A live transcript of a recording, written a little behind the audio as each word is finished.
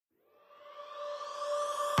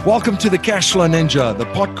Welcome to the Cashflow Ninja, the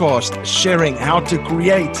podcast sharing how to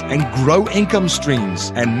create and grow income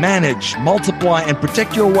streams and manage, multiply, and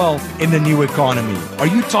protect your wealth in the new economy. Are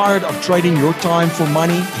you tired of trading your time for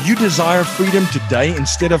money? Do you desire freedom today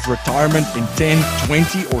instead of retirement in 10,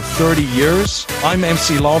 20, or 30 years? I'm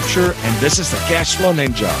MC Laubscher, and this is the Cashflow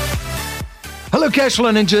Ninja. Hello,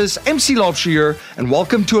 Cashflow Ninjas. MC Laubscher here, and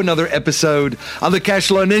welcome to another episode of the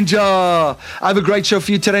Cashflow Ninja. I have a great show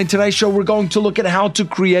for you today. In today's show, we're going to look at how to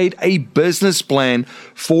create a business plan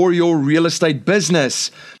for your real estate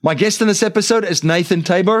business. My guest in this episode is Nathan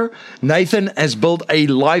Tabor. Nathan has built a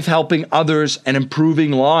life helping others and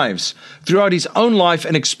improving lives. Throughout his own life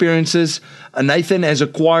and experiences, Nathan has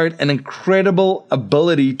acquired an incredible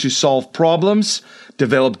ability to solve problems,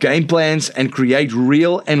 develop game plans, and create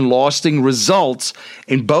real and lasting results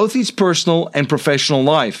in both his personal and professional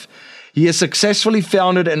life. He has successfully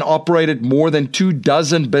founded and operated more than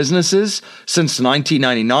 24 businesses since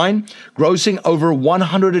 1999, grossing over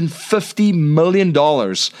 $150 million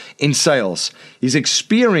in sales. His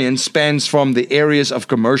experience spans from the areas of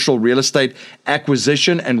commercial real estate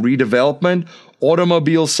acquisition and redevelopment,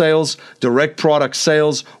 automobile sales, direct product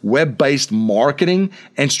sales, web-based marketing,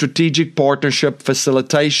 and strategic partnership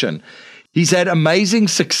facilitation. He's had amazing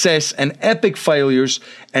success and epic failures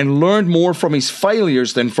and learned more from his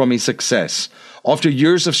failures than from his success. After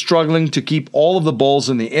years of struggling to keep all of the balls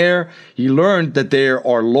in the air, he learned that there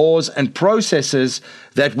are laws and processes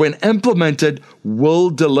that, when implemented, will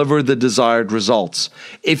deliver the desired results.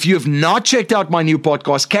 If you have not checked out my new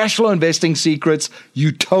podcast, Cashflow Investing Secrets,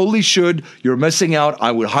 you totally should. You're missing out.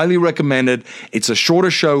 I would highly recommend it. It's a shorter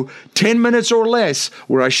show, 10 minutes or less,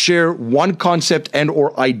 where I share one concept and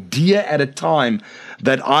or idea at a time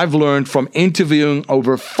that I've learned from interviewing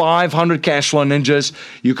over 500 Cashflow Ninjas.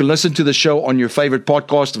 You can listen to the show on your favorite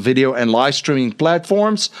podcast, video, and live streaming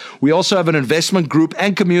platforms. We also have an investment group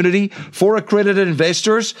and community for accredited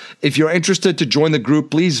investors. If you're interested to join the group,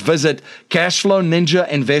 please visit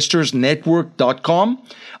cashflowninjainvestorsnetwork.com.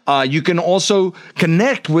 You can also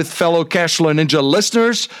connect with fellow Cashflow Ninja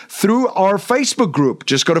listeners through our Facebook group.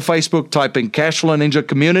 Just go to Facebook, type in Cashflow Ninja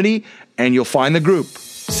Community, and you'll find the group.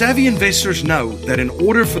 Savvy investors know that in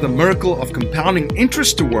order for the miracle of compounding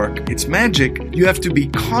interest to work its magic, you have to be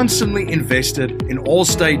constantly invested in all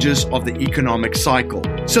stages of the economic cycle.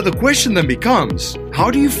 So the question then becomes,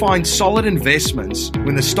 how do you find solid investments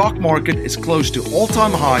when the stock market is close to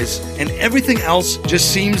all-time highs and everything else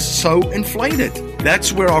just seems so inflated?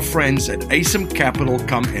 That's where our friends at ASIM Capital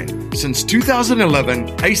come in. Since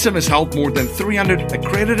 2011, ASIM has helped more than 300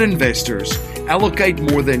 accredited investors allocate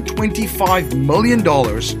more than $25 million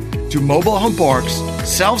to mobile home parks,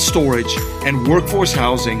 self-storage, and workforce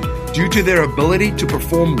housing due to their ability to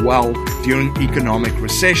perform well during economic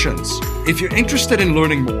recessions. If you're interested in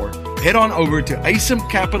learning more, head on over to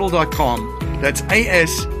asimcapital.com. That's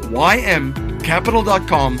ASYM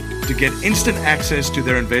capital.com to get instant access to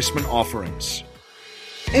their investment offerings.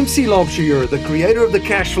 MC Laubscher, the creator of the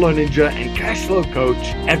Cashflow Ninja and Cashflow Coach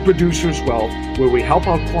at Producers Wealth, where we help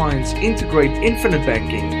our clients integrate infinite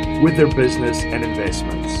banking with their business and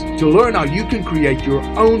investments. To learn how you can create your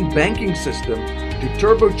own banking system to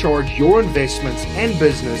turbocharge your investments and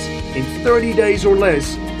business in 30 days or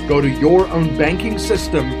less, go to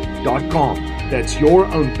yourownbankingsystem.com. That's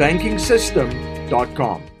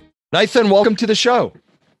yourownbankingsystem.com. Nathan, welcome to the show.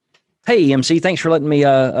 Hey, MC, thanks for letting me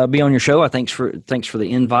be on your show. Thanks for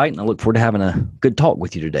the invite, and I look forward to having a good talk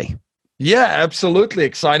with you today. Yeah, absolutely.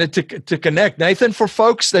 Excited to connect. Nathan, for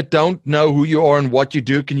folks that don't know who you are and what you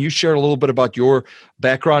do, can you share a little bit about your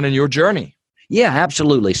background and your journey? Yeah,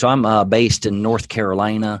 absolutely. So I'm based in North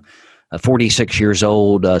Carolina, 46 years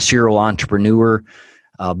old, serial entrepreneur.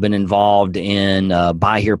 I've been involved in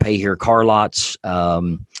buy here, pay here car lots,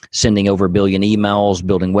 sending over 1 billion emails,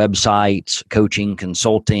 building websites, coaching,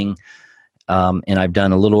 consulting. And I've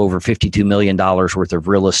done a little over $52 million worth of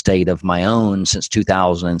real estate of my own since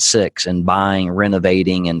 2006 and buying,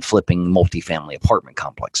 renovating, and flipping multifamily apartment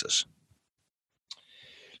complexes.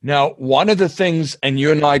 Now, one of the things, and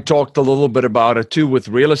you and I talked a little bit about it too with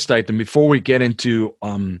real estate, and before we get into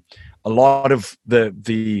a lot of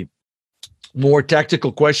the more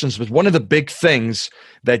tactical questions, but one of the big things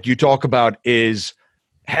that you talk about is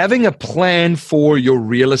having a plan for your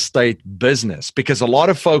real estate business, because a lot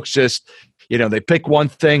of folks just, they pick one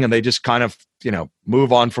thing and they just kind of,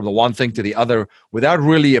 move on from the one thing to the other without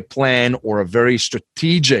really a plan or a very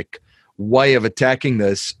strategic way of attacking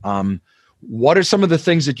this. What are some of the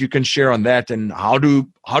things that you can share on that, and how do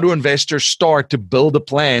investors start to build a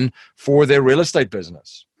plan for their real estate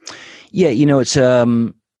business? Yeah,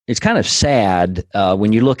 it's kind of sad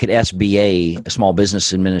when you look at SBA, Small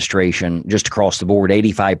Business Administration, just across the board,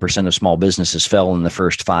 85% of small businesses fell in the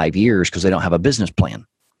first 5 years because they don't have a business plan.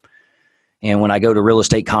 And when I go to real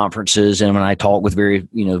estate conferences and when I talk with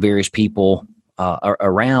various people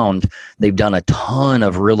around, they've done a ton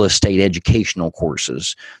of real estate educational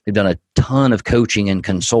courses. They've done a ton of coaching and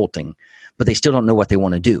consulting, but they still don't know what they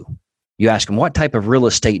want to do. You ask them, what type of real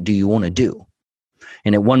estate do you want to do?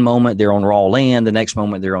 And at one moment they're on raw land, the next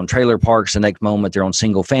moment they're on trailer parks, the next moment they're on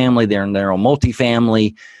single family, they're on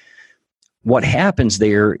multifamily. What happens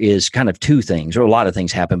there is kind of two things, or a lot of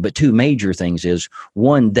things happen, but two major things is,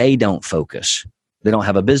 one, they don't focus. They don't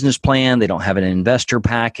have a business plan. They don't have an investor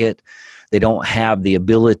packet. They don't have the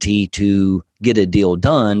ability to get a deal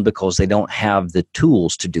done because they don't have the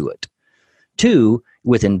tools to do it. Two,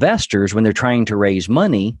 with investors, when they're trying to raise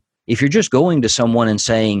money, if you're just going to someone and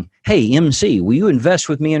saying, hey, MC, will you invest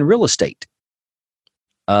with me in real estate?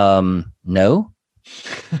 No.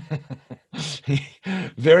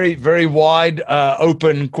 Very, very wide,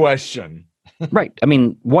 open question. Right. I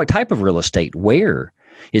mean, what type of real estate? Where?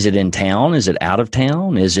 Is it in town? Is it out of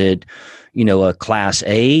town? Is it, a class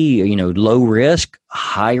A, low risk,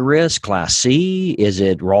 high risk, class C? Is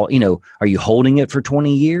it raw? Are you holding it for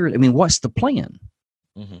 20 years? I mean, what's the plan?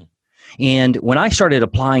 Mm-hmm. And when I started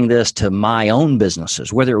applying this to my own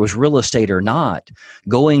businesses, whether it was real estate or not,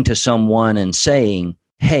 going to someone and saying,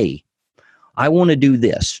 hey, I want to do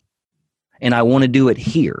this and I want to do it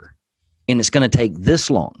here, and it's going to take this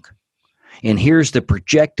long. And here's the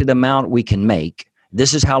projected amount we can make.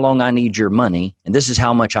 This is how long I need your money, and this is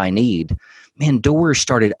how much I need. Man, doors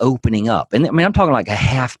started opening up. And I mean, I'm talking like a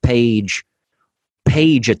half page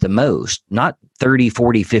at the most, not 30,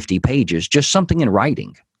 40, 50 pages, just something in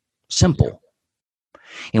writing. Simple.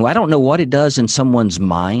 And I don't know what it does in someone's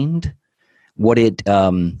mind, what it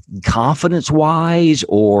confidence-wise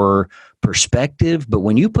or perspective, but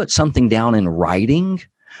when you put something down in writing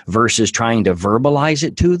versus trying to verbalize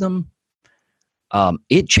it to them,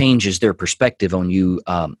 it changes their perspective on you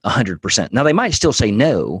 100%. Now, they might still say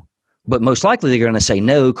no, but most likely they're going to say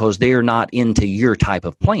no because they're not into your type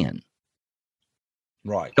of plan.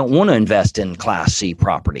 Right. Don't want to invest in Class C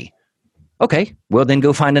property. Okay, well, then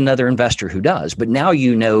go find another investor who does. But now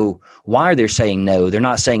you know why they're saying no. They're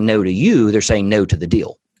not saying no to you. They're saying no to the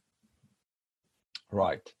deal.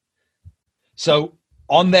 Right. So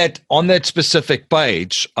on that specific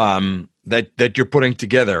page that you're putting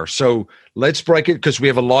together, so let's break it because we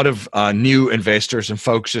have a lot of new investors and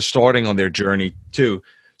folks just starting on their journey too.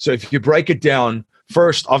 So if you break it down,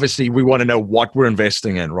 first, obviously, we want to know what we're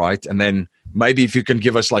investing in, right? And then maybe if you can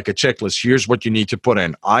give us like a checklist, here's what you need to put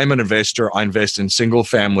in. I'm an investor. I invest in single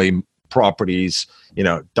family properties,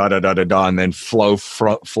 and then flow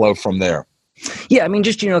from there. Yeah, I mean,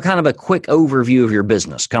 just, kind of a quick overview of your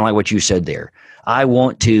business, kind of like what you said there. I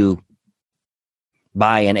want to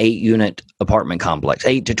buy an 8-unit apartment complex,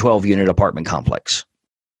 8 to 12 unit apartment complex.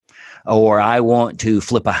 Or I want to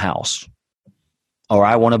flip a house. Or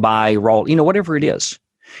I want to buy raw, whatever it is.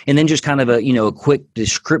 And then just kind of a quick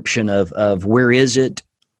description of where is it?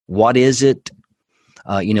 What is it?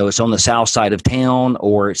 It's on the south side of town,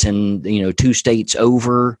 or it's in, 2 states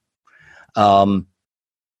over.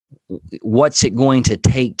 What's it going to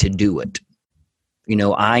take to do it?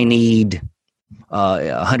 I need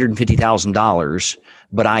 $150,000,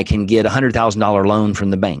 but I can get $100,000 loan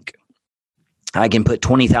from the bank. I can put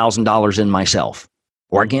 $20,000 in myself,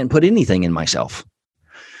 or I can't put anything in myself.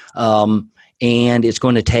 And it's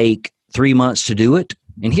going to take 3 months to do it.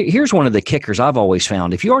 And here's one of the kickers I've always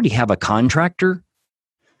found. If you already have a contractor,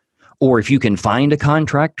 or if you can find a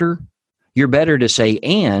contractor, you're better to say,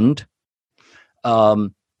 and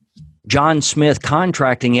John Smith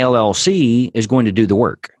Contracting LLC is going to do the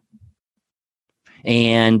work.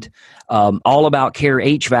 And All About Care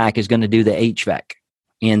HVAC is going to do the HVAC.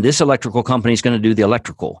 And this electrical company is going to do the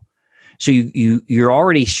electrical. So you're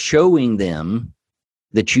already showing them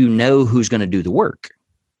that you know who's going to do the work.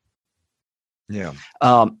 Yeah.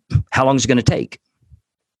 How long is it going to take?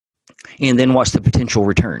 And then what's the potential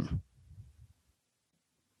return?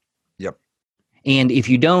 Yep. And if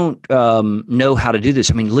you don't know how to do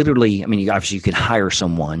this, obviously you can hire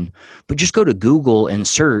someone, but just go to Google and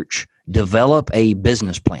search develop a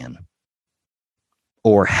business plan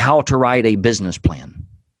or how to write a business plan.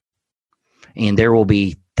 And there will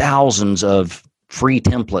be thousands of free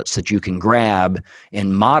templates that you can grab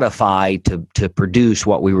and modify to produce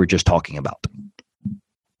what we were just talking about.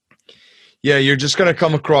 Yeah, you're just going to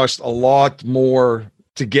come across a lot more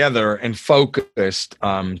together and focused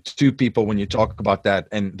to people when you talk about that.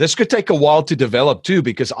 And this could take a while to develop too,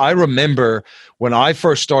 because I remember when I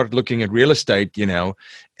first started looking at real estate,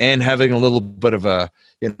 and having a little bit of a,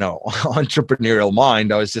 entrepreneurial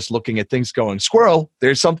mind, I was just looking at things going, squirrel,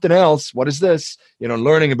 there's something else. What is this?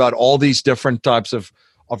 Learning about all these different types of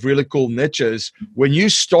really cool niches. When you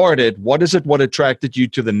started, what attracted you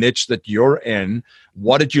to the niche that you're in?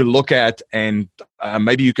 What did you look at? And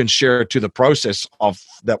maybe you can share to the process of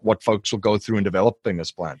that, what folks will go through in developing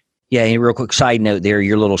this plan. Yeah, and real quick side note there,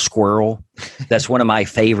 your little squirrel. That's one of my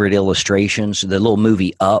favorite illustrations. The little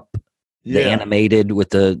movie Up, the animated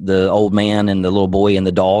with the old man and the little boy and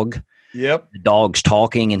the dog. Yep. The dog's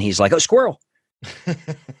talking and he's like, oh, squirrel.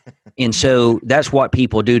 And so that's what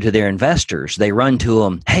people do to their investors. They run to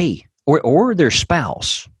them, hey, or their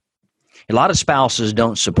spouse. A lot of spouses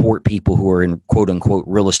don't support people who are in quote unquote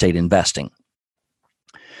real estate investing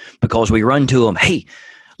because we run to them, hey,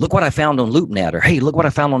 look what I found on LoopNet, or hey, look what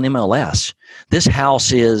I found on MLS. This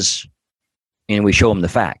house is, and we show them the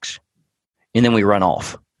facts, and then we run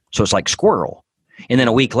off. So it's like squirrel. And then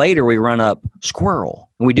a week later, we run up squirrel.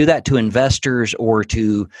 And we do that to investors or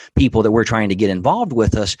to people that we're trying to get involved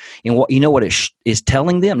with us. And what it is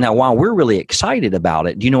telling them? Now, while we're really excited about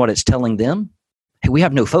it, do you know what it's telling them? Hey, we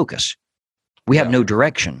have no focus. We have no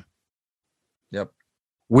direction. Yep.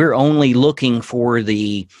 We're only looking for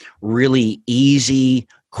the really easy,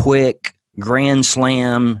 quick, grand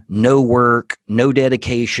slam, no work, no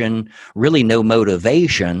dedication, really no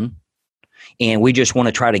motivation. And we just want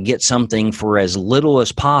to try to get something for as little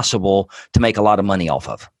as possible to make a lot of money off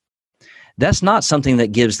of. That's not something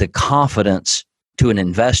that gives the confidence to an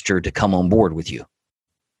investor to come on board with you.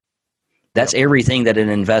 That's everything that an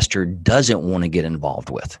investor doesn't want to get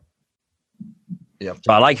involved with. Yep.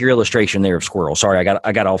 So I like your illustration there of squirrel. Sorry,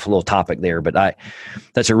 I got off a little topic there, but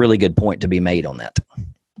that's a really good point to be made on that.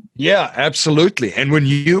 Yeah, absolutely. And when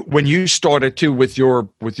you started too with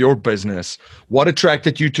your business, what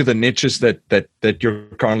attracted you to the niches that you're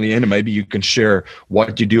currently in? And maybe you can share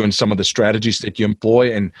what you do and some of the strategies that you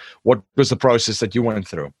employ, and what was the process that you went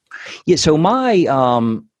through? Yeah. So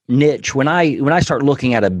my niche, when I start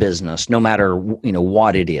looking at a business, no matter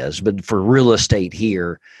what it is, but for real estate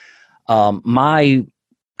here, my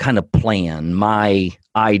kind of plan, my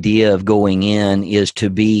idea of going in is to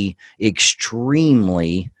be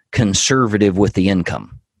extremely conservative with the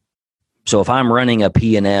income. So if I'm running a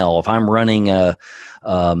P&L, if I'm running a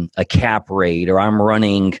cap rate, or I'm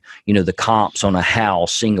running, the comps on a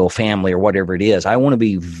house, single family, or whatever it is, I want to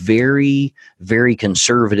be very, very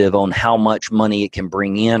conservative on how much money it can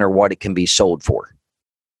bring in or what it can be sold for.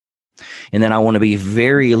 And then I want to be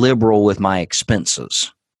very liberal with my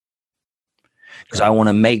expenses, because I want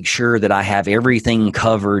to make sure that I have everything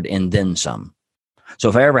covered and then some. So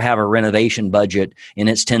if I ever have a renovation budget and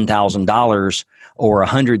it's $10,000 or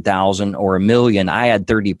 $100,000 or $1 million, I add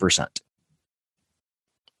 30%.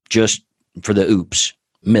 Just for the oops,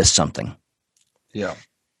 missed something. Yeah.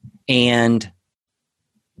 And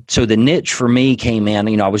so the niche for me came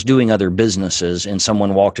in, I was doing other businesses, and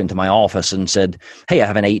someone walked into my office and said, hey, I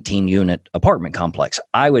have an 18-unit apartment complex.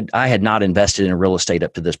 I had not invested in real estate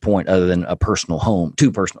up to this point other than a personal home,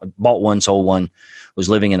 bought one, sold one, was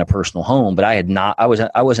living in a personal home, but I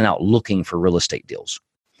wasn't out looking for real estate deals.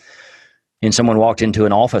 And someone walked into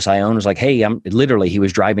an office I owned, was like, hey, he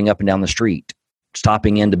was driving up and down the street,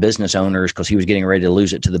 stopping into business owners because he was getting ready to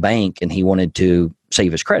lose it to the bank and he wanted to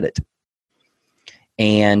save his credit.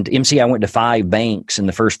 And MC, I went to 5 banks, and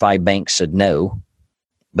the first 5 banks said no,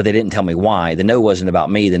 but they didn't tell me why. The no wasn't about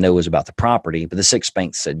me. The no was about the property, but the 6th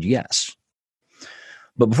bank said yes.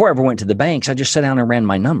 But before I ever went to the banks, I just sat down and ran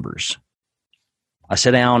my numbers. I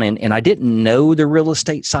sat down and I didn't know the real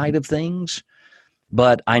estate side of things,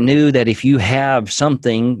 but I knew that if you have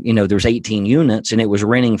something, there's 18 units and it was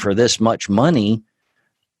renting for this much money,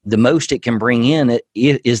 the most it can bring in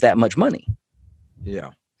is that much money.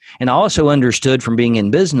 Yeah. And I also understood from being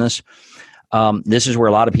in business, this is where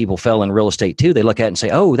a lot of people fell in real estate too. They look at it and say,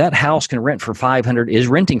 oh, that house can rent for $500, is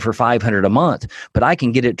renting for $500 a month, but I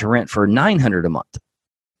can get it to rent for $900 a month.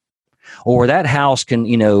 Or that house can,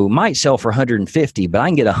 might sell for $150, but I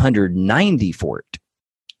can get $190 for it.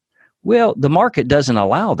 Well, the market doesn't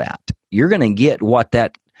allow that. You're going to get what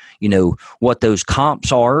that, what those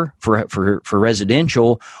comps are for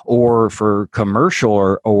residential or for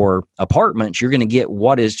commercial or apartments. You're going to get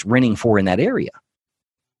what is renting for in that area.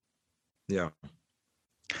 Yeah.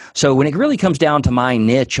 So when it really comes down to my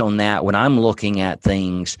niche on that, when I'm looking at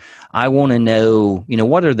things, I want to know,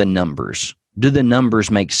 what are the numbers? Do the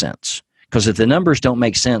numbers make sense? Because if the numbers don't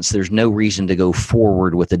make sense, there's no reason to go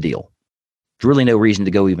forward with the deal. There's really no reason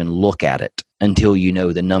to go even look at it until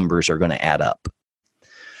the numbers are going to add up.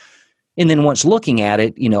 And then once looking at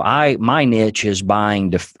it, my niche is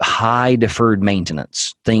buying high deferred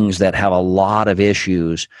maintenance, things that have a lot of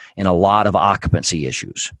issues and a lot of occupancy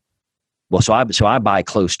issues. Well, so I buy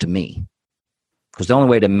close to me, because the only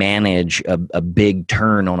way to manage a big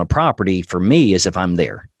turn on a property for me is if I'm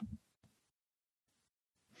there.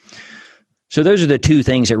 So those are the two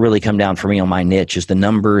things that really come down for me on my niche, is the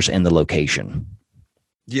numbers and the location.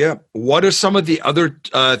 Yeah. What are some of the other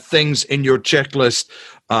things in your checklist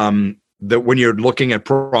that when you're looking at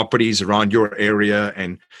properties around your area,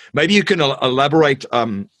 and maybe you can elaborate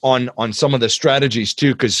on some of the strategies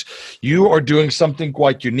too, because you are doing something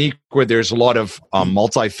quite unique where there's a lot of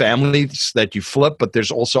multifamilies that you flip, but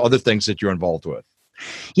there's also other things that you're involved with.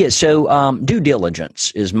 Yeah. So due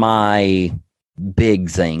diligence is my big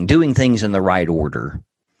thing. Doing things in the right order,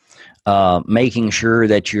 making sure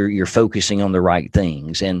that you're focusing on the right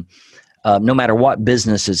things, and no matter what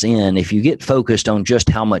business is in, if you get focused on just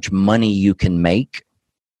how much money you can make,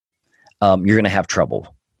 you're going to have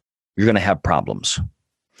trouble. You're going to have problems.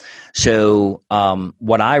 So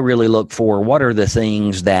what I really look for, what are the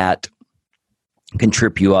things that can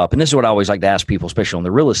trip you up? And this is what I always like to ask people, especially on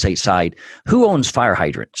the real estate side: who owns fire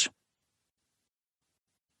hydrants?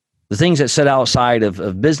 The things that sit outside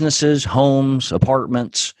of businesses, homes,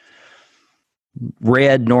 apartments,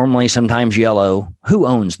 red, normally, sometimes yellow. Who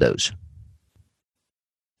owns those?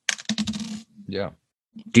 Yeah.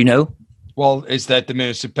 Do you know? Well, is that the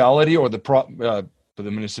municipality or the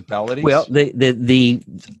municipalities? Well,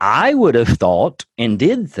 I would have thought and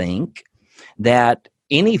did think that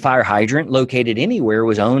any fire hydrant located anywhere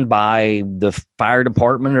was owned by the fire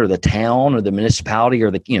department or the town or the municipality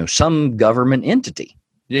or some government entity.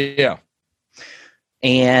 Yeah.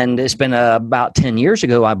 And it's been about 10 years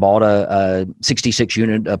ago, I bought a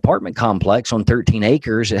 66-unit apartment complex on 13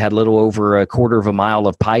 acres. It had a little over a quarter of a mile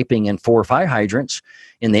of piping and 4 fire hydrants.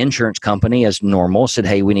 And the insurance company, as normal, said,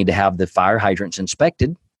 hey, we need to have the fire hydrants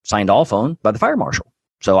inspected, signed off on by the fire marshal.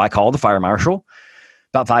 So I called the fire marshal.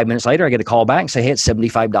 About 5 minutes later, I get a call back and say, hey, it's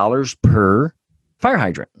 $75 per fire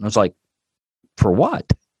hydrant. And I was like, for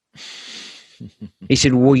what? He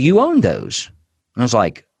said, well, you own those. And I was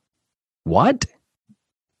like, what?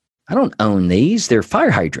 I don't own these. They're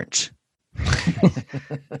fire hydrants.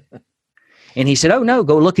 And he said, oh, no,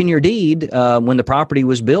 go look in your deed. When the property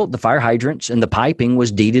was built, the fire hydrants and the piping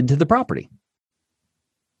was deeded to the property.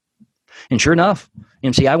 And sure enough,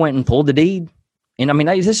 MC, I went and pulled the deed. And I mean,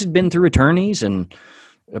 this has been through attorneys and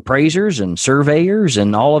appraisers and surveyors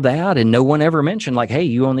and all of that. And no one ever mentioned like, hey,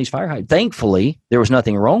 you own these fire hydrants. Thankfully, there was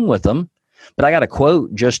nothing wrong with them. But I got a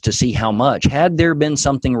quote just to see how much. Had there been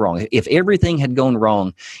something wrong, if everything had gone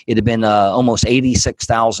wrong, it'd have been almost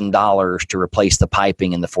 $86,000 to replace the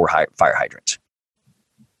piping and the 4 fire hydrants.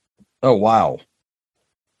 Oh, wow.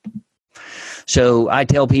 So I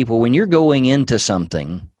tell people, when you're going into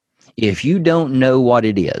something, if you don't know what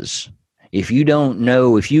it is, if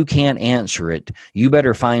you can't answer it, you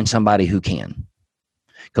better find somebody who can.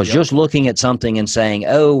 Because just looking at something and saying,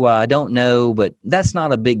 oh, I don't know, but that's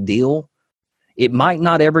not a big deal. It might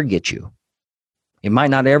not ever get you. It might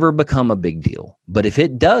not ever become a big deal. But if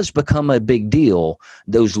it does become a big deal,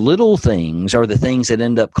 those little things are the things that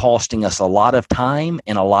end up costing us a lot of time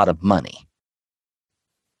and a lot of money.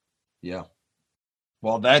 Yeah.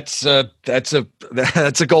 Well, that's a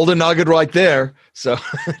golden nugget right there. So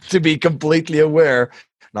to be completely aware.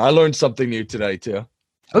 And I learned something new today too.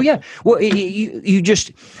 Oh yeah. Well,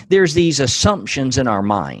 there's these assumptions in our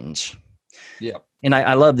minds. Yeah. And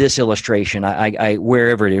I love this illustration. I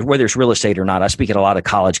wherever it is, whether it's real estate or not, I speak at a lot of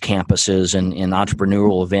college campuses and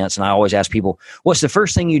entrepreneurial events. And I always ask people, what's the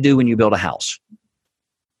first thing you do when you build a house?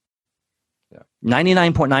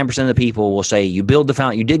 99.9% of the people will say you dig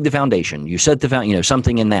the foundation, you set the foundation,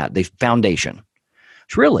 something in that, the foundation.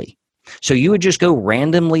 It's really, so you would just go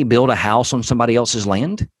randomly build a house on somebody else's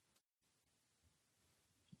land?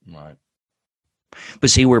 Right. But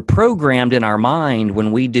see, we're programmed in our mind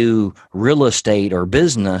when we do real estate or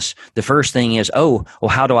business, the first thing is, oh, well,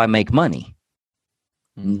 how do I make money?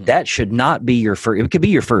 Mm-hmm. That should not be your first, it could be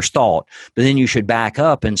your first thought, but then you should back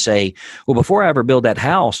up and say, well, before I ever build that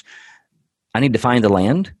house, I need to find the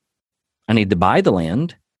land. I need to buy the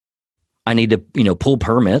land. I need to, pull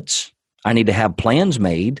permits. I need to have plans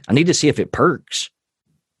made. I need to see if it perks.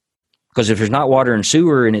 Because if there's not water and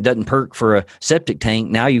sewer and it doesn't perk for a septic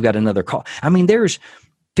tank, now you've got another call. I mean, there's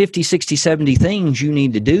 50, 60, 70 things you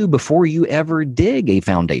need to do before you ever dig a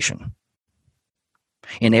foundation.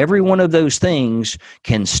 And every one of those things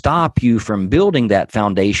can stop you from building that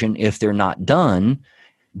foundation if they're not done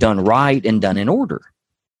right and done in order.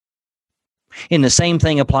 And the same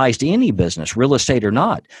thing applies to any business, real estate or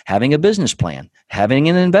not. Having a business plan, having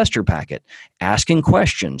an investor packet, asking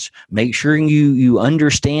questions, make sure you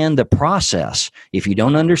understand the process. If you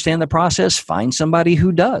don't understand the process, find somebody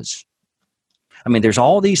who does. I mean, there's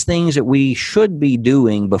all these things that we should be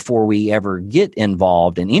doing before we ever get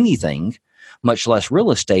involved in anything, much less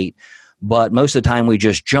real estate. But most of the time we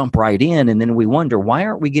just jump right in, and then we wonder, why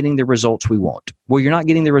aren't we getting the results we want? Well, you're not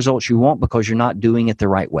getting the results you want because you're not doing it the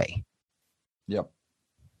right way. Yep.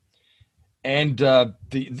 And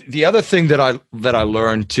the other thing that I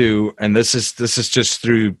learned too, and this is just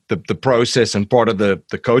through the process and part of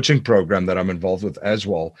the coaching program that I'm involved with as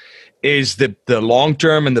well, is the long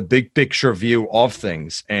term and the big picture view of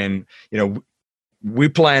things. And we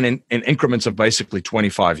plan in increments of basically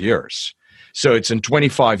 25 years. So it's in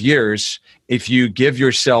 25 years. If you give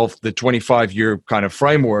yourself the 25-year kind of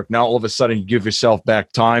framework, now all of a sudden you give yourself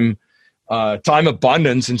back time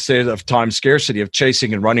abundance instead of time scarcity, of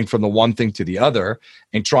chasing and running from the one thing to the other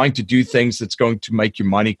and trying to do things that's going to make you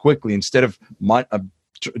money quickly instead of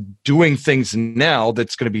doing things now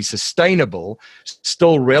that's going to be sustainable,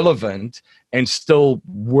 still relevant, and still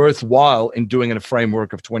worthwhile in doing in a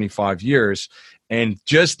framework of 25 years. And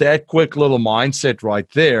just that quick little mindset right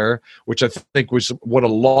there, which I think was what a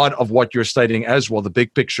lot of what you're stating as well, the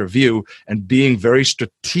big picture view and being very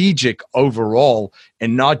strategic overall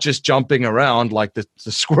and not just jumping around like the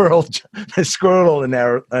squirrel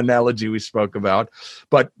analogy we spoke about,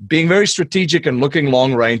 but being very strategic and looking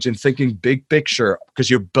long range and thinking big picture, because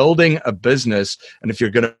you're building a business. And if you're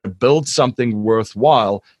going to build something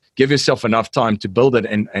worthwhile, give yourself enough time to build it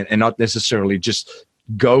and not necessarily just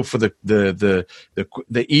go for the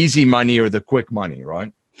easy money or the quick money,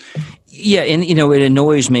 right? Yeah, and it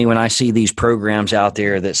annoys me when I see these programs out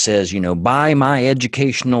there that says, buy my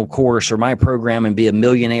educational course or my program and be a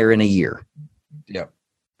millionaire in a year. Yeah.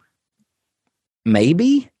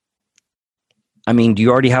 Maybe. I mean, do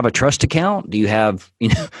you already have a trust account? Do you have,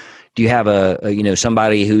 a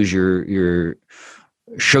somebody who's your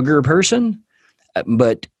sugar person?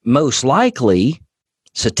 But most likely,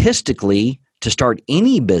 statistically, to start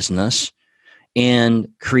any business and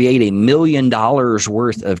create $1 million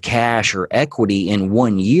worth of cash or equity in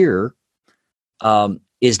 1 year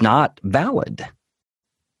is not valid,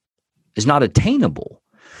 is not attainable.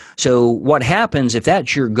 So what happens if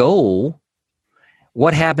that's your goal?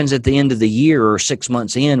 What happens at the end of the year or 6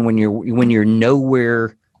 months in when you're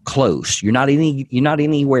nowhere close? You're not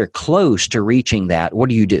anywhere close to reaching that. What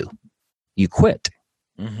do? You quit.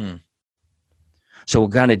 Mm-hmm. So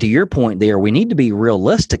kind of to your point there, we need to be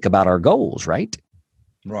realistic about our goals, right?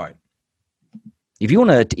 Right. If you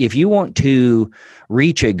want to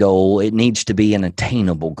reach a goal, it needs to be an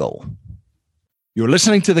attainable goal. You're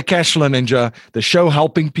listening to the Cashflow Ninja, the show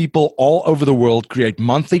helping people all over the world create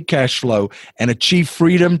monthly cash flow and achieve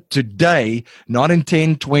freedom today, not in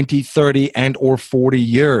 10, 20, 30, and or 40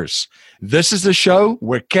 years. This is the show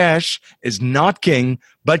where cash is not king,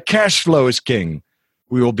 but cash flow is king.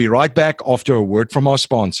 We will be right back after a word from our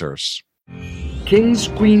sponsors. Kings,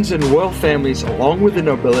 queens, and royal families, along with the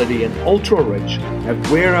nobility and ultra-rich,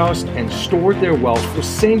 have warehoused and stored their wealth for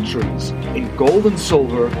centuries in gold and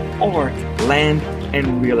silver, art, land,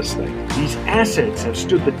 and real estate. These assets have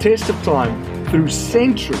stood the test of time through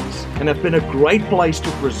centuries and have been a great place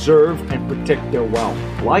to preserve and protect their wealth.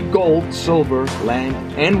 Like gold, silver, land,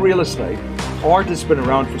 and real estate, art has been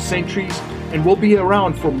around for centuries and will be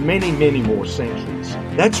around for many, many more centuries.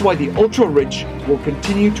 That's why the ultra-rich will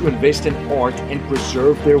continue to invest in art and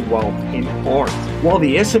preserve their wealth in art. While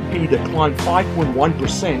the S&P declined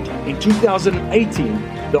 5.1% in 2018,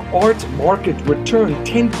 the art market returned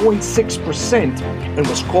 10.6% and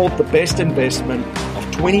was called the best investment of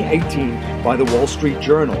 2018 by the Wall Street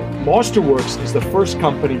Journal. Masterworks is the first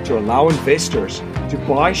company to allow investors to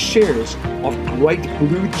buy shares of great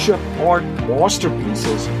blue chip art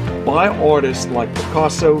masterpieces by artists like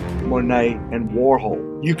Picasso, Monet, and Warhol.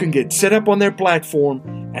 You can get set up on their platform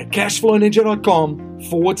at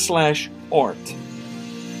cashflowninja.com/art.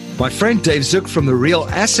 My friend Dave Zook from The Real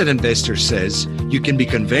Asset Investor says you can be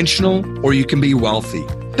conventional or you can be wealthy.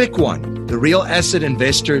 Pick one. The Real Asset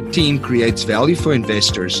Investor team creates value for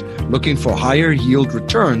investors looking for higher yield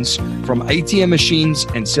returns from ATM machines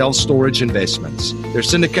and self-storage investments. Their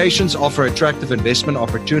syndications offer attractive investment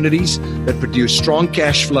opportunities that produce strong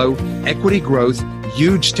cash flow, equity growth,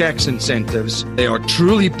 huge tax incentives. They are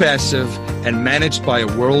truly passive and managed by a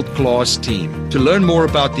world-class team. To learn more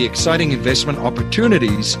about the exciting investment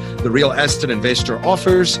opportunities the Real Asset Investor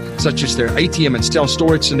offers, such as their ATM and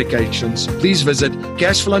self-storage syndications, please visit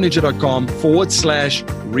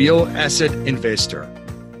cashflowninja.com/Real Asset Investor.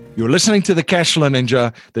 You're listening to the Cashflow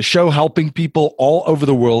Ninja, the show helping people all over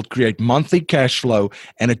the world create monthly cash flow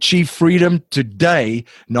and achieve freedom today,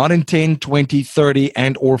 not in 10, 20, 30,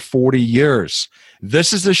 and or 40 years.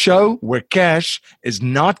 This is the show where cash is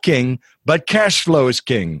not king, but cash flow is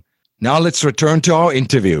king. Now let's return to our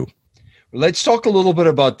interview. Let's talk a little bit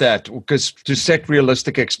about that, because to set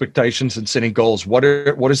realistic expectations and setting goals, what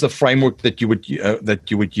is the framework that you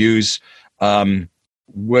would use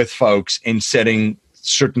with folks in setting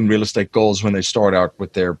certain real estate goals when they start out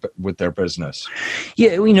with their business?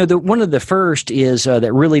 Yeah, one of the first is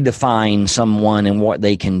that really defines someone and what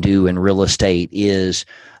they can do in real estate is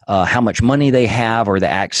how much money they have or the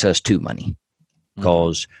access to money.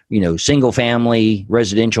 Because, single family,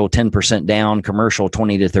 residential, 10% down, commercial,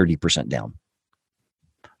 20 to 30% down.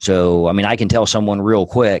 So, I can tell someone real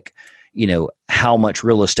quick, how much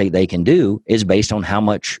real estate they can do is based on how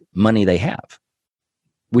much money they have,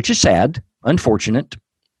 which is sad. Unfortunate,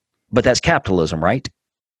 but that's capitalism, right?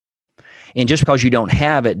 And just because you don't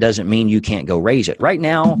have it doesn't mean you can't go raise it. Right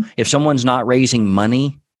now, if someone's not raising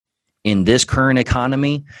money in this current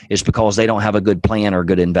economy, it's because they don't have a good plan or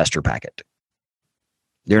good investor packet.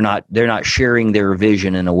 They're not sharing their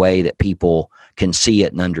vision in a way that people can see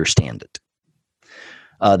it and understand it.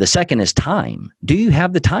 The second is time. Do you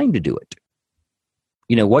have the time to do it?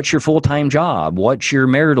 What's your full-time job? What's your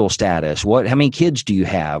marital status? How many kids do you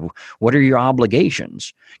have? What are your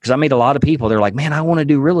obligations? Because I meet a lot of people, they're like, man, I want to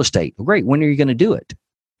do real estate. Well, great. When are you going to do it?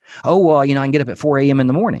 Oh, well, I can get up at 4 a.m. in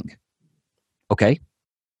the morning. Okay.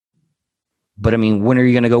 But when are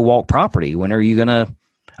you going to go walk property? When are you going to,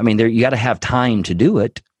 you got to have time to do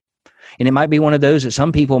it. And it might be one of those that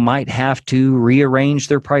some people might have to rearrange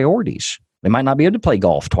their priorities. They might not be able to play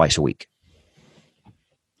golf twice a week.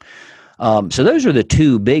 So those are the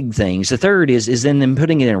two big things. The third is then them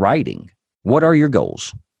putting it in writing. What are your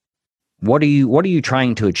goals? What are you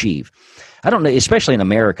trying to achieve? I don't know, especially in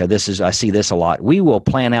America, I see this a lot. We will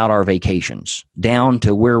plan out our vacations down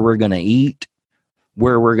to where we're going to eat,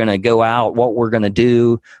 where we're going to go out, what we're going to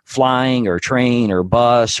do, flying or train or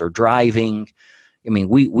bus or driving.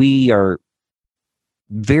 We are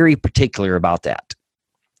very particular about that.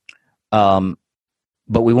 But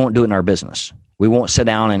we won't do it in our business. We won't sit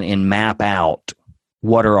down and map out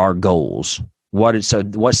what are our goals. What's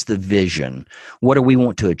the vision? What do we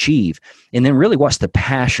want to achieve? And then really, what's the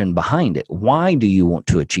passion behind it? Why do you want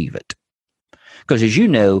to achieve it? Because as you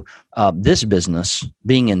know, this business,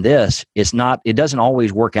 being in this, it doesn't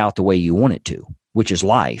always work out the way you want it to, which is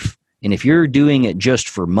life. And if you're doing it just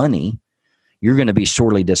for money, you're going to be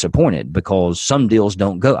sorely disappointed because some deals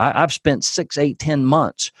don't go. I've spent 6, 8, 10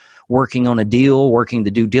 months working on a deal, working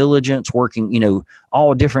the due diligence, working,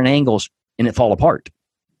 all different angles, and it fall apart.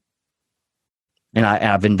 And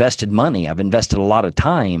I've invested money. I've invested a lot of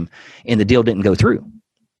time, and the deal didn't go through.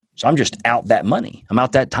 So I'm just out that money. I'm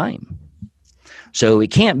out that time. So it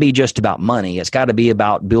can't be just about money. It's got to be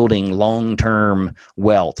about building long-term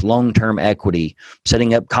wealth, long-term equity,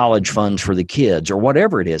 setting up college funds for the kids, or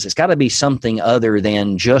whatever it is. It's got to be something other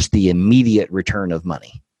than just the immediate return of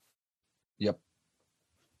money. Yep.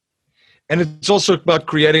 And it's also about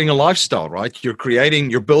creating a lifestyle, right? You're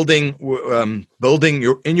building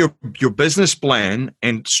your business plan,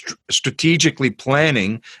 and strategically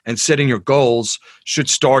planning and setting your goals should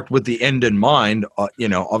start with the end in mind,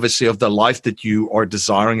 obviously of the life that you are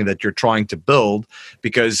desiring and that you're trying to build.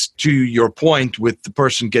 Because to your point with the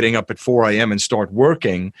person getting up at 4 a.m. and start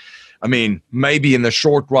working, maybe in the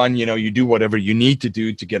short run, you do whatever you need to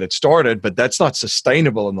do to get it started, but that's not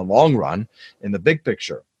sustainable in the long run, in the big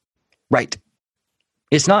picture. Right.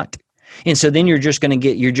 It's not. And so then you're just going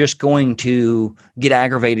to get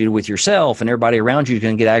aggravated with yourself, and everybody around you is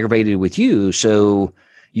going to get aggravated with you. So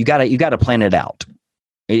you got to plan it out.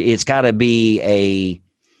 It's got to be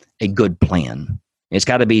a good plan. It's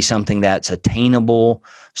got to be something that's attainable,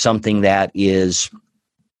 something that is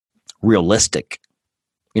realistic.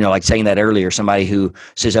 Like saying that earlier, somebody who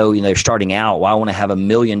says, they're starting out, well, I want to have $1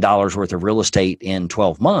 million worth of real estate in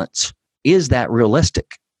 12 months. Is that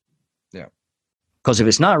realistic? Yeah. Because if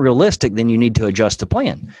it's not realistic, then you need to adjust the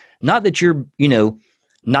plan. Not that you're,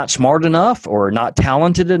 not smart enough or not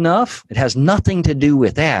talented enough. It has nothing to do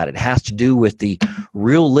with that. It has to do with the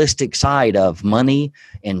realistic side of money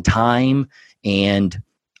and time, and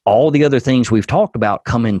all the other things we've talked about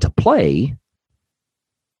come into play.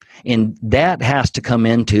 And that has to come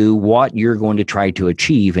into what you're going to try to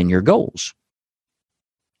achieve in your goals.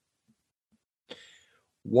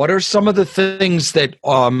 What are some of the things that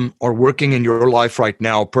are working in your life right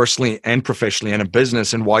now, personally and professionally, and in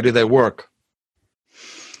business, and why do they work?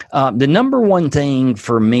 The number one thing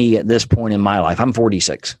for me at this point in my life, I'm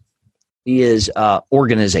 46. is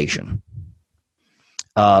organization,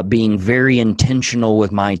 being very intentional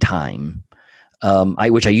with my time,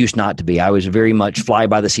 which I used not to be. I was very much fly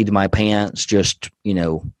by the seat of my pants, just,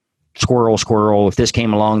 squirrel. If this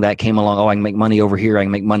came along, that came along. Oh, I can make money over here. I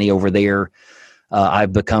can make money over there.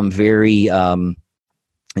 I've become very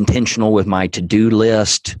intentional with my to-do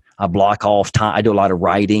list. I block off time. I do a lot of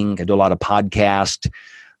writing. I do a lot of podcast.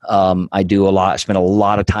 I spend a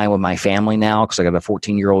lot of time with my family now because I got a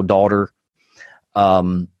 14-year-old daughter.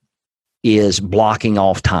 Is blocking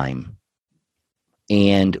off time.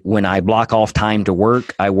 And when I block off time to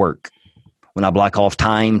work, I work. When I block off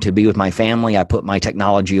time to be with my family, I put my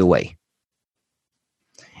technology away.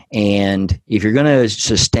 And if you're going to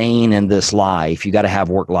sustain in this life, you got to have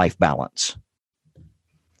work-life balance.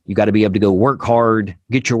 You got to be able to go work hard,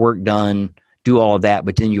 get your work done, do all of that.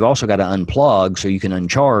 But then you've also got to unplug so you can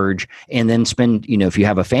uncharge and then spend, if you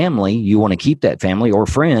have a family, you want to keep that family, or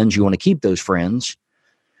friends, you want to keep those friends.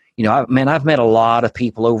 I've met a lot of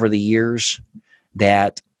people over the years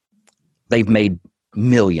that they've made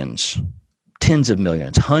millions, tens of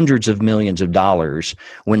millions, hundreds of millions of dollars.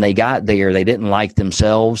 When they got there, they didn't like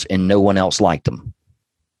themselves and no one else liked them.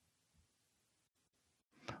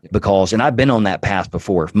 And I've been on that path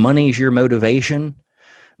before. If money is your motivation,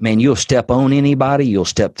 man, you'll step on anybody, you'll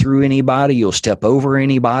step through anybody, you'll step over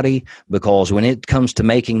anybody, because when it comes to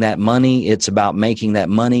making that money, it's about making that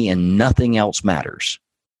money and nothing else matters.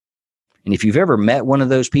 And if you've ever met one of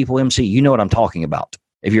those people, MC, you know what I'm talking about.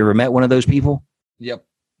 Have you ever met one of those people? Yep.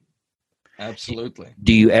 Absolutely.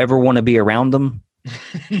 Do you ever want to be around them?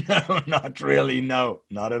 No, not really. No,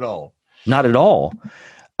 not at all. Not at all.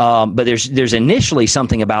 But there's initially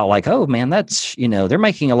something about like, oh man, that's, they're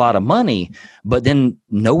making a lot of money, but then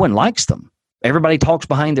no one likes them. Everybody talks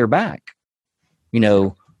behind their back.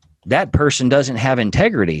 That person doesn't have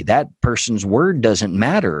integrity. That person's word doesn't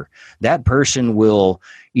matter. That person will,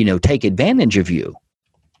 take advantage of you.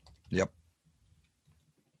 Yep.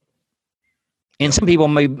 And some people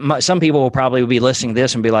will probably be listening to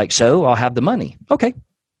this and be like, so I'll have the money. Okay.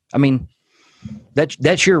 I mean,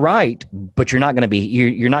 that's your right, but you're not going to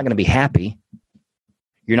be happy.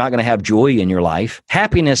 You're not going to have joy in your life.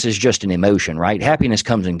 Happiness is just an emotion, right? Happiness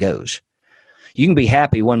comes and goes. You can be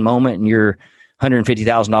happy one moment and you're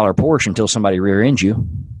 $150,000 Porsche until somebody rear ends you.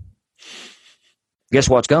 Guess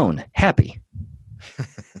what's going? Happy.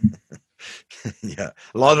 Yeah.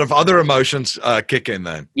 A lot of other emotions kick in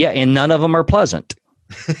then. Yeah. And none of them are pleasant.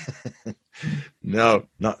 No,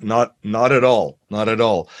 not at all. Not at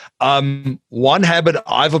all. One habit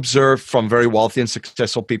I've observed from very wealthy and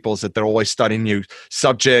successful people is that they're always studying new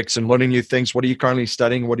subjects and learning new things. What are you currently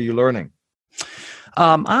studying? What are you learning?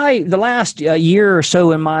 The last year or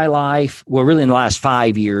so in my life, well, really in the last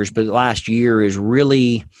 5 years, but the last year is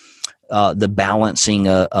really the balancing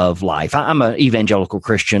of life. I'm an evangelical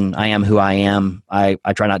Christian. I am who I am. I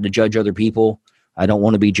try not to judge other people. I don't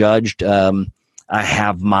want to be judged. I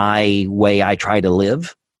have my way I try to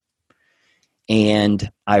live.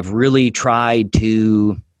 And I've really tried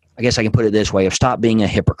to, I guess I can put it this way, of stop being a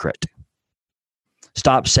hypocrite.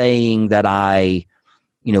 Stop saying that I,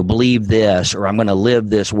 believe this or I'm going to live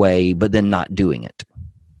this way, but then not doing it.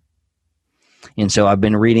 And so I've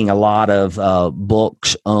been reading a lot of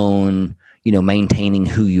books on, maintaining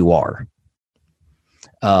who you are.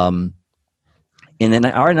 And then in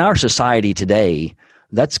our society today,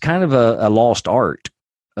 that's kind of a lost art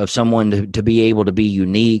of someone to be able to be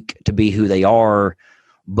unique, to be who they are,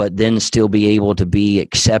 but then still be able to be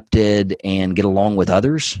accepted and get along with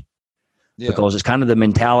others. Yeah. Because it's kind of the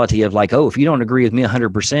mentality of like, oh, if you don't agree with me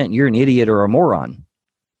 100%, you're an idiot or a moron.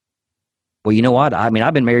 Well, you know what? I mean,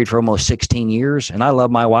 I've been married for almost 16 years and I love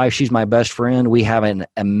my wife. She's my best friend. We have an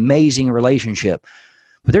amazing relationship,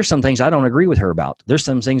 but there's some things I don't agree with her about. There's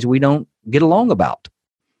some things we don't get along about.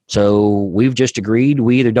 So we've just agreed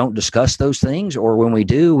we either don't discuss those things, or when we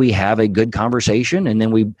do, we have a good conversation and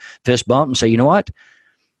then we fist bump and say, you know what?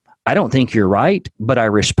 I don't think you're right, but I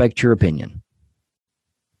respect your opinion.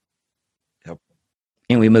 Yep.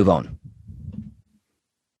 And we move on.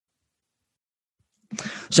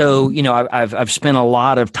 So, I've spent a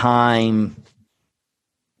lot of time,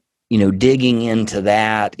 digging into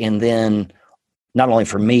that, and then not only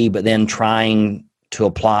for me, but then trying to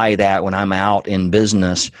apply that when I'm out in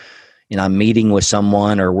business and I'm meeting with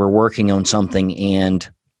someone or we're working on something and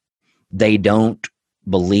they don't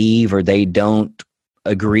believe or they don't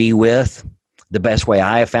agree with. The best way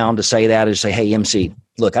I have found to say that is say, hey, MC,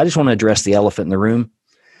 look, I just want to address the elephant in the room.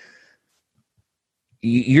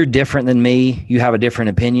 You're different than me. You have a different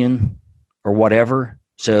opinion or whatever.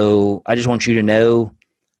 So I just want you to know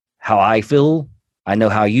how I feel. I know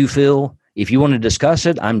how you feel. if you want to discuss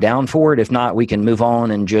it, I'm down for it. If not, we can move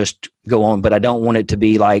on and just go on. But I don't want it to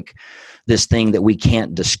be like this thing that we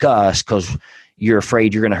can't discuss because you're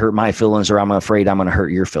afraid you're going to hurt my feelings, or I'm afraid I'm going to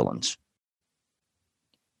hurt your feelings.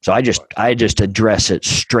 So I just address it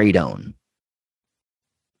straight on.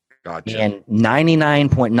 Gotcha. And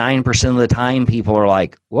 99.9% of the time, people are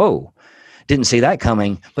like, whoa, didn't see that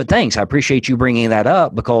coming. But thanks. I appreciate you bringing that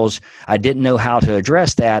up because I didn't know how to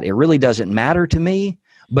address that. It really doesn't matter to me,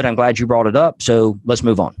 but I'm glad you brought it up. So let's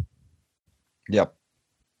move on. Yep.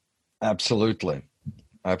 Absolutely.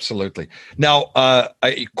 Absolutely. Now,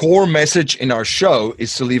 a core message in our show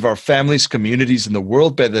is to leave our families, communities, and the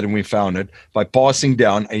world better than we found it by passing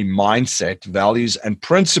down a mindset, values, and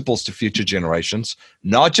principles to future generations,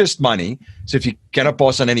 not just money. So if you cannot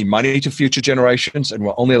pass on any money to future generations, and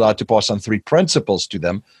we're only allowed to pass on 3 principles to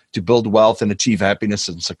them to build wealth and achieve happiness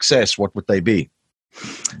and success, what would they be?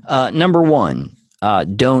 Number 1,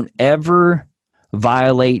 don't ever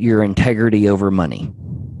violate your integrity over money.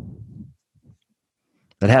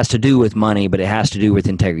 That has to do with money, but it has to do with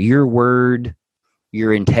integrity. Your word,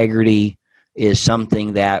 your integrity is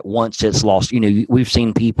something that once it's lost, we've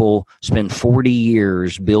seen people spend 40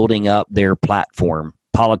 years building up their platform,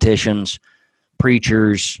 politicians,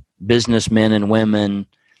 preachers, businessmen and women,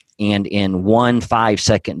 and in one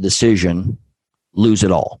 5-second decision, lose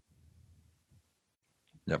it all.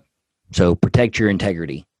 Yep. So protect your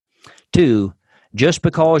integrity. 2, just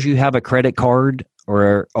because you have a credit card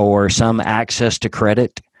or some access to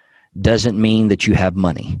credit doesn't mean that you have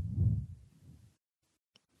money.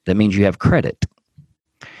 That means you have credit.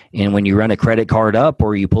 And when you run a credit card up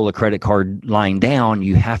or you pull a credit card line down,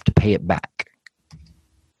 you have to pay it back.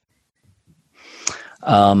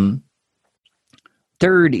 3rd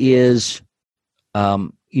is,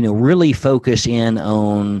 really focus in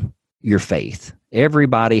on your faith.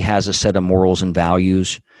 Everybody has a set of morals and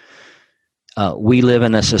values. We live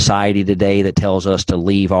in a society today that tells us to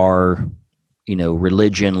leave our,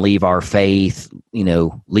 religion, leave our faith,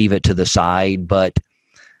 leave it to the side. But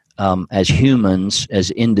as humans,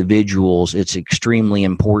 as individuals, it's extremely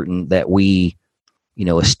important that we,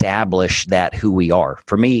 establish that who we are.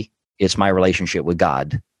 For me, it's my relationship with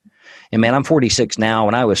God. And man, I'm 46 now.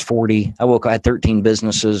 When I was 40, I had 13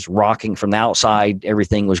 businesses rocking from the outside.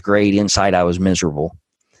 Everything was great. Inside, I was miserable.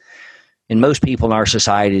 And most people in our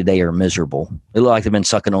society today are miserable. They look like they've been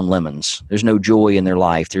sucking on lemons. There's no joy in their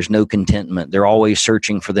life. There's no contentment. They're always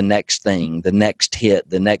searching for the next thing, the next hit,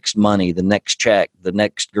 the next money, the next check, the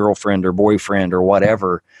next girlfriend or boyfriend or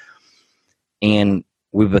whatever. And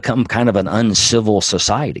we've become kind of an uncivil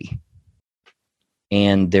society.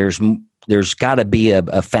 And there's got to be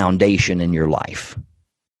a foundation in your life.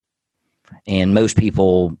 And most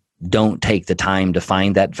people don't take the time to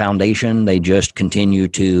find that foundation. They just continue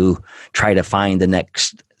to try to find the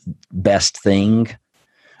next best thing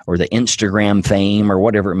or the Instagram fame or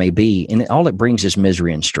whatever it may be. And all it brings is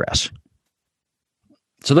misery and stress.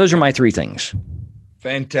 So those are my 3 things.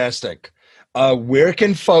 Fantastic. Where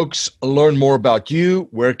can folks learn more about you?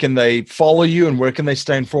 Where can they follow you? And where can they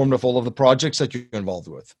stay informed of all of the projects that you're involved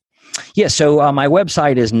with? Yeah, so my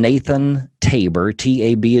website is Nathan Tabor,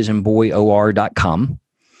 TAB as in boy, OR.com.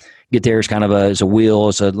 Get there as kind of as a wheel,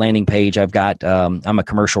 as a landing page. I've got, I'm a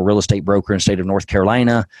commercial real estate broker in the state of North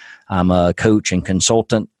Carolina. I'm a coach and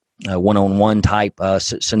consultant, one-on-one type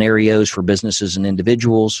scenarios for businesses and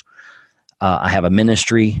individuals. I have a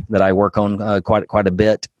ministry that I work on quite a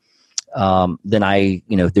bit. Then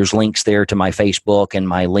there's links there to my Facebook and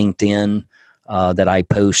my LinkedIn that I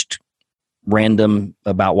post random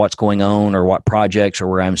about what's going on or what projects or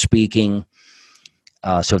where I'm speaking.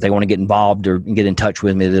 So if they want to get involved or get in touch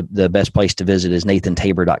with me, the best place to visit is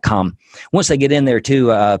nathantabor.com. Once they get in there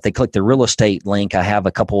too, if they click the real estate link, I have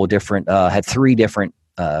a couple of different, had 3 different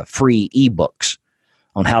free ebooks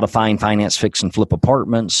on how to find, finance, fix, and flip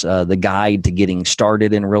apartments, the guide to getting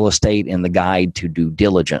started in real estate, and the guide to due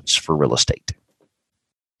diligence for real estate.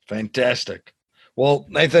 Fantastic. Well,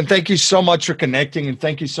 Nathan, thank you so much for connecting, and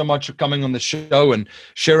thank you so much for coming on the show and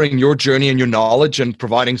sharing your journey and your knowledge and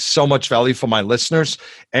providing so much value for my listeners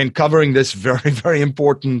and covering this very, very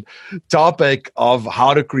important topic of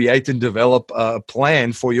how to create and develop a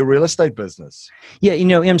plan for your real estate business. Yeah,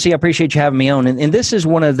 MC, I appreciate you having me on. And this is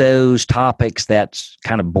one of those topics that's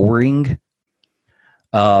kind of boring.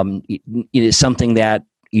 It is something that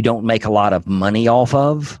you don't make a lot of money off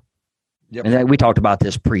of. Yep. And we talked about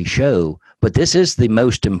this pre-show, but this is the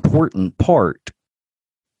most important part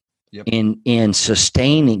in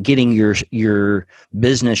sustaining, getting your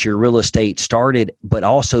business, your real estate started, but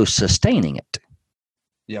also sustaining it.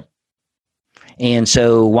 Yep. And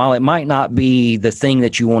so while it might not be the thing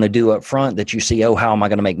that you want to do up front that you see, oh, how am I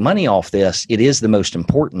going to make money off this? It is the most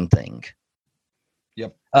important thing.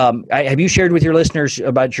 Yep. Have you shared with your listeners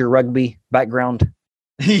about your rugby background?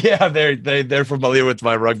 Yeah, they're familiar with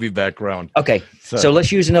my rugby background. Okay, so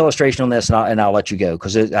let's use an illustration on this, and I'll let you go,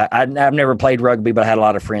 because I've never played rugby, but I had a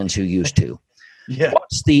lot of friends who used to. Yeah.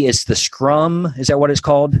 It's the scrum? Is that what it's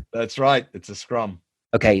called? That's right. It's a scrum.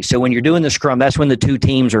 Okay, so when you're doing the scrum, that's when the two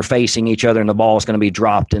teams are facing each other and the ball is going to be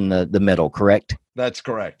dropped in the middle, correct? That's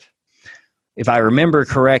correct. If I remember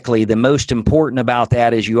correctly, the most important about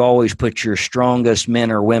that is you always put your strongest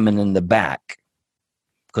men or women in the back,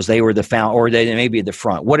 because they were or they may be the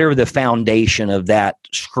front, whatever the foundation of that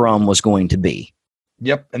scrum was going to be.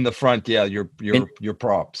 Yep, in the front, yeah, your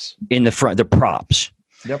props. In the front, the props.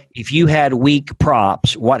 Yep. If you had weak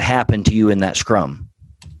props, what happened to you in that scrum?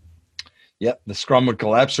 Yep, the scrum would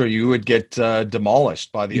collapse, or you would get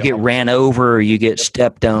demolished by the. You get ran over, or you get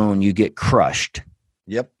stepped on, you get crushed.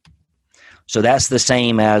 Yep. So that's the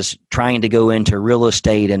same as trying to go into real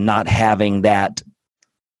estate and not having that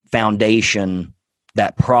foundation,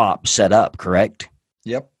 that prop set up, correct?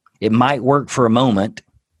 Yep. It might work for a moment.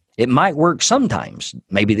 It might work sometimes.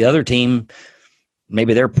 Maybe the other team,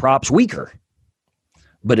 maybe their prop's weaker.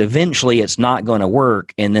 But eventually it's not going to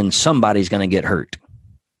work, and then somebody's going to get hurt.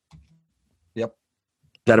 Yep.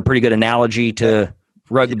 Is that a pretty good analogy to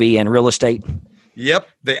rugby and real estate? Yep.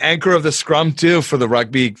 The anchor of the scrum, too, for the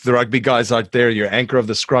rugby guys out there. Your anchor of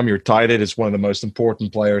the scrum, your tight end, is one of the most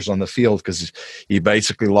important players on the field, because he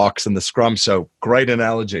basically locks in the scrum. So great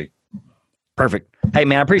analogy. Perfect. Hey,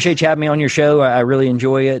 man, I appreciate you having me on your show. I really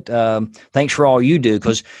enjoy it. Thanks for all you do,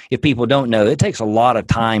 because if people don't know, it takes a lot of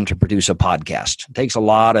time to produce a podcast. It takes a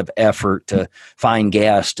lot of effort to find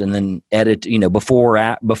guests and then edit, before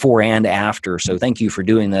and after. So thank you for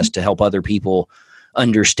doing this to help other people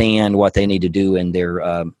understand what they need to do in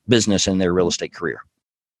their business and their real estate career.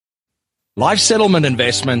 Life settlement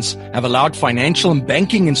investments have allowed financial and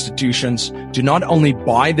banking institutions to not only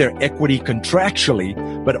buy their equity contractually,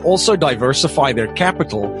 but also diversify their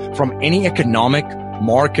capital from any economic,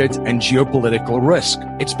 market, and geopolitical risk.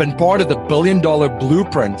 It's been part of the billion-dollar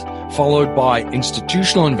blueprint followed by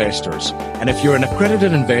institutional investors. And if you're an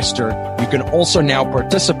accredited investor, you can also now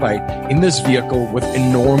participate in this vehicle with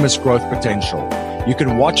enormous growth potential. You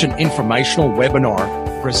can watch an informational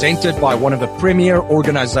webinar presented by one of the premier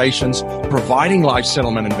organizations providing life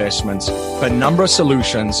settlement investments, Penumbra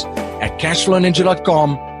Solutions, at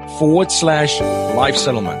cashflowninja.com/life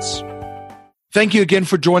settlements. Thank you again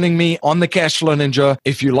for joining me on the Cashflow Ninja.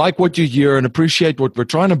 If you like what you hear and appreciate what we're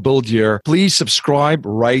trying to build here, please subscribe,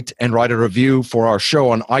 rate, and write a review for our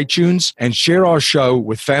show on iTunes, and share our show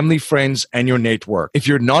with family, friends, and your network. If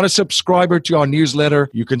you're not a subscriber to our newsletter,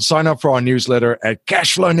 you can sign up for our newsletter at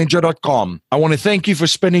cashflowninja.com. I want to thank you for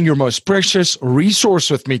spending your most precious resource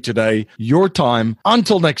with me today, your time.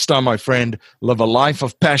 Until next time, my friend, live a life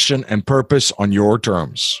of passion and purpose on your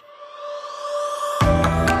terms.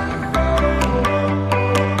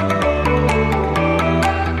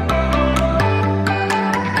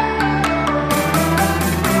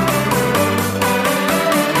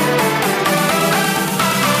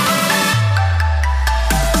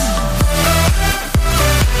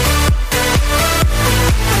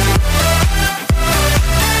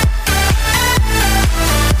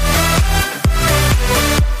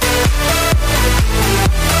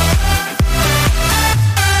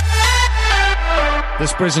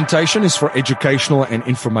 This presentation is for educational and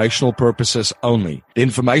informational purposes only. The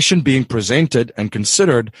information being presented and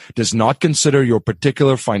considered does not consider your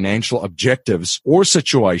particular financial objectives or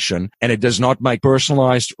situation, and it does not make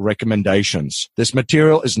personalized recommendations. This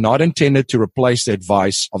material is not intended to replace the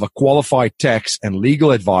advice of a qualified tax and legal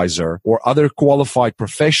advisor or other qualified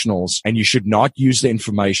professionals, and you should not use the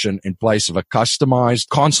information in place of a customized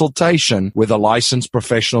consultation with a licensed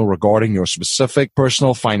professional regarding your specific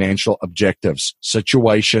personal financial objectives, situation,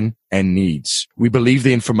 and needs. We believe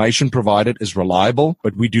the information provided is reliable,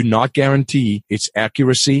 but we do not guarantee its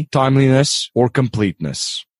accuracy, timeliness, or completeness.